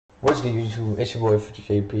What's good, YouTube? It's your boy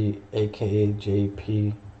JP, aka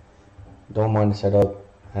JP. Don't mind the setup.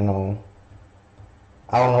 I know.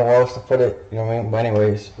 I don't know where else to put it. You know what I mean? But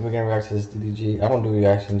anyways, we're gonna react to this DDG. I don't do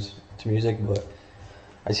reactions to music, but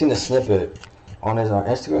I seen the snippet on his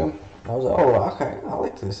Instagram. I was like, oh, okay, I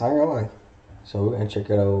like this. I ain't gonna lie. So we're gonna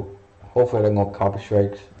check it out. Hopefully, they're gonna copy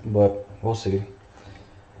strikes, but we'll see.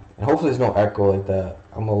 And hopefully, there's no echo like that.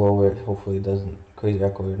 I'm gonna lower it. Hopefully, it doesn't crazy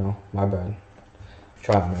echo. You know, my bad.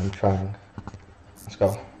 Trying, man, trying. Let's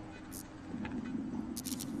go.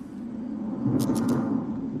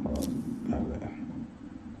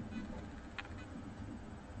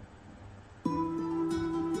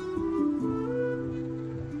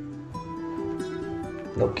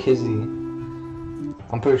 No, Kizzy.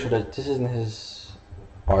 I'm pretty sure that this isn't his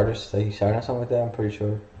artist that he signed or something like that. I'm pretty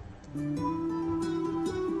sure.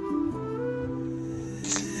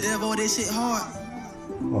 This shit hard.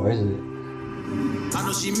 Oh, is it? I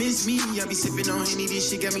know she miss me. I be sipping on Henny. This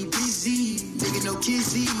shit got me dizzy. Nigga, no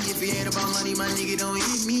Kizzy. If it ain't about money, my nigga don't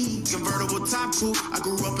hit me. Convertible top cool. I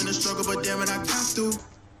grew up in the struggle, but damn it, I got through.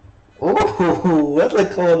 Oh, that's a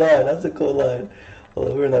cool line. That's a cool line. Hold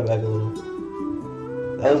on, bring that back a little.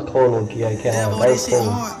 That was cool, low-key. I can't lie. That was cool.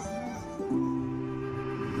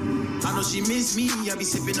 I know she miss me. I be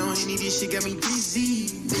sipping on Henny. This shit got me dizzy.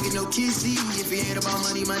 Nigga, no Kizzy. If it ain't about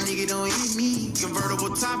money, my nigga don't hit me.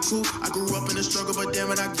 Convertible top cool. I grew up in the struggle, but damn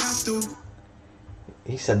it, I got through.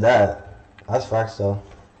 He said that. That's facts, though.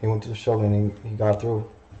 He went to the struggle and he got through.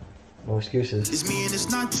 No excuses. It's me and it's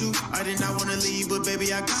not you. I did not want to leave, but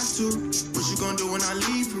baby, I got to. What you gonna do when I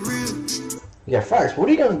leave for real? Yeah, facts. What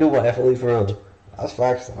are you gonna do when I leave for real? That's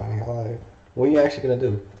facts, though. I ain't gonna lie. What are you actually gonna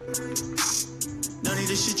do? None of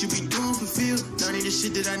the shit you be doing fulfill. None of the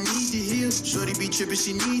shit that I need to heal. Shorty be tripping,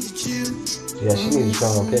 she need to chill. Yeah, she needs to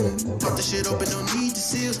show okay. Pop the shit open, don't need to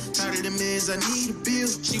seal. Tired of the meds, I need a bill.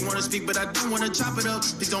 She wanna speak, but I don't wanna chop it up.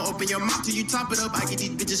 Please don't open your mouth till you top it up. I get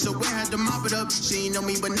these bitches so wet, had to mop it up. She ain't know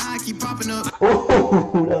me, but now I keep popping up.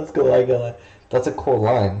 Oh, that's cool. I got it. That's a cool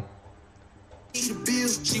line. She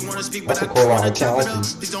wanna speak, That's but a cool line. I I don't can't wanna chop like it up.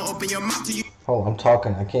 it. Please don't open your mouth till you. Oh, I'm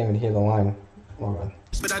talking. I can't even hear the line. Oh, God.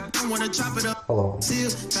 But I don't wanna chop it up. Hello.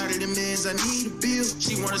 Tired of the meds, I need a bill.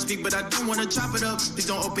 She wanna speak, but I don't wanna chop it up. Please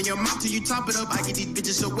don't open your mouth till you top it up. I get these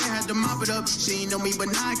bitches so wet, had to mop it up. She ain't know me, but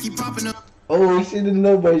now I keep popping up. Oh, she didn't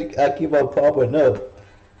know, but I keep on popping up.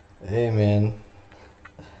 Hey, man.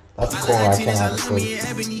 That's cool. I can't love me in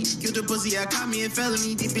ebony. Killed the pussy, I got me in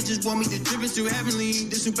felony. These bitches want me to trip, it's too heavenly.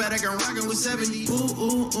 This new pad I can rockin' with 70. Ooh,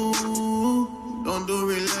 ooh, ooh. Don't do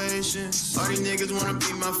relations. All these niggas wanna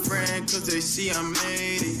be my friend, cause they see I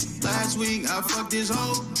made it. Last week, I fucked this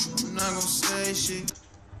hoe. I'm not gonna say shit.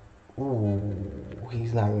 Ooh,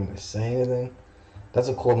 he's not gonna say anything. That's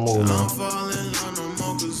a cool move, man. I'm falling on no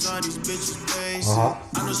more cause all these bitches basic.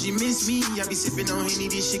 I know she miss me. I be sipping on Henny.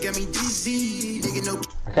 This shit got me dizzy. Nigga, no.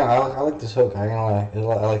 I like this hook. I ain't gonna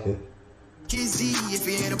lie. I like it. Kizzy, if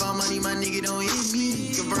it ain't about money, my nigga don't hit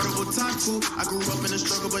me. Convertible top cool. I grew up in the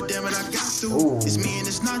struggle, but damn it, I got through. It's me and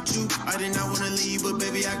it's not you. I did not wanna leave, but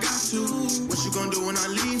baby, I got to. What you gonna do when I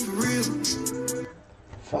leave for real?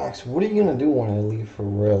 Facts. What are you gonna do when I leave for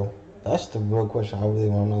real? That's the real question I really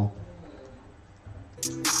wanna know.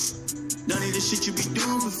 None of the shit you be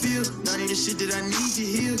doing fulfill. None of the shit that I need to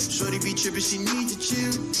heal. Shorty be tripping, she need to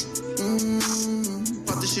chill.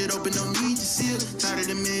 Pop the shit open, don't need to seal. Tired of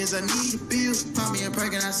the meds, I need a bill. Pop me a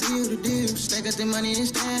perk and I seal the deal. Stack up the money and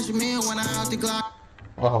stash the meal when I out the Glock.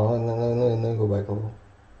 Oh, let me go back a little.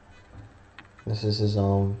 This is his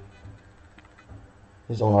own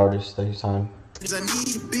artist that he signed. I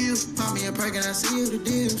need a bill. Pop me a perk and I seal the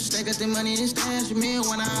deal. Stack up the money and stash the meal.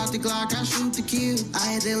 When I out the Glock, I shoot to kill.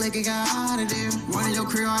 I hit that lick and got out of there. Running your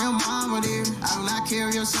career on your mama there. I do not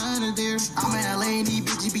carry your son in there. I'm in LA and these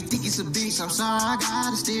bitches be think it's a bitch. I'm sorry, I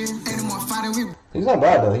gotta steer. Ain't no more fighting with. He's not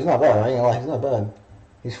bad though. He's not bad. I ain't gonna lie. He's not bad.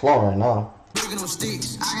 He's flowing right now. No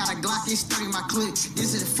sticks. I got a Glock, it's 30 my clip.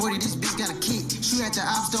 This is a 40, this bitch got a kick. Shoot at the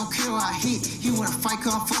ops, don't care what I hit. He wanna fight,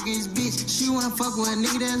 come fuck his bitch. She wanna fuck with a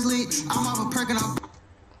nigga that's lit. I'm off a perk and I'm.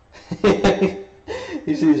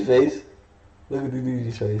 You see his face? Look at the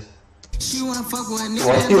DDG's face. She wanna fuck with a nigga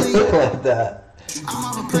Why that's do you lit. look like that? I'm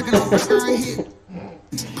off a perk and I'm hit.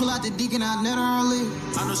 Pull out the dick and I let her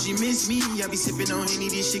live. I know she miss me. I be sipping on Henny.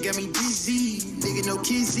 This shit got me dizzy. Nigga, no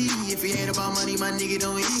Kizzy. If it ain't about money, my nigga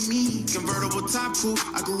don't hit me. Convertible top cool.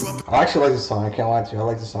 I grew up. I actually like this song. I can't lie to you. I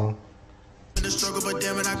like this song. In the struggle, but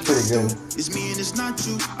damn it, I got to. It's me and it's not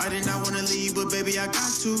you. I did not wanna leave, but baby, I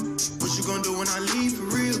got to. What you gonna do when I leave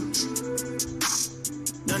for real?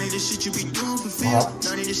 None 90 the shit you be doing for feel.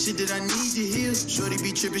 90 the shit that I need to heal. Shorty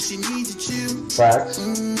be tripping, she need to chill. Facts.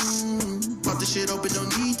 Pop the shit open, don't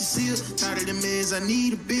need to seal. Tired of the meds, I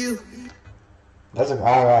need a bill.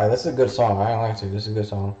 Alright, that's a good song. I ain't like to. This is a good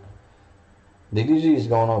song. DDG is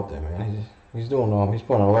going up there, man. He's doing he's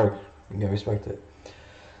putting in work. You gotta respect it.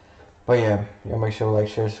 But yeah, y'all make sure to like,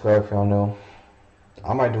 share, subscribe if y'all know.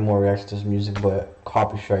 I might do more reactions to this music, but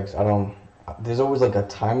copy strikes, there's always like a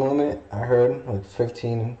time limit, I heard, like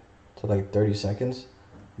 15 to like 30 seconds.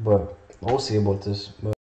 But we'll see about this. But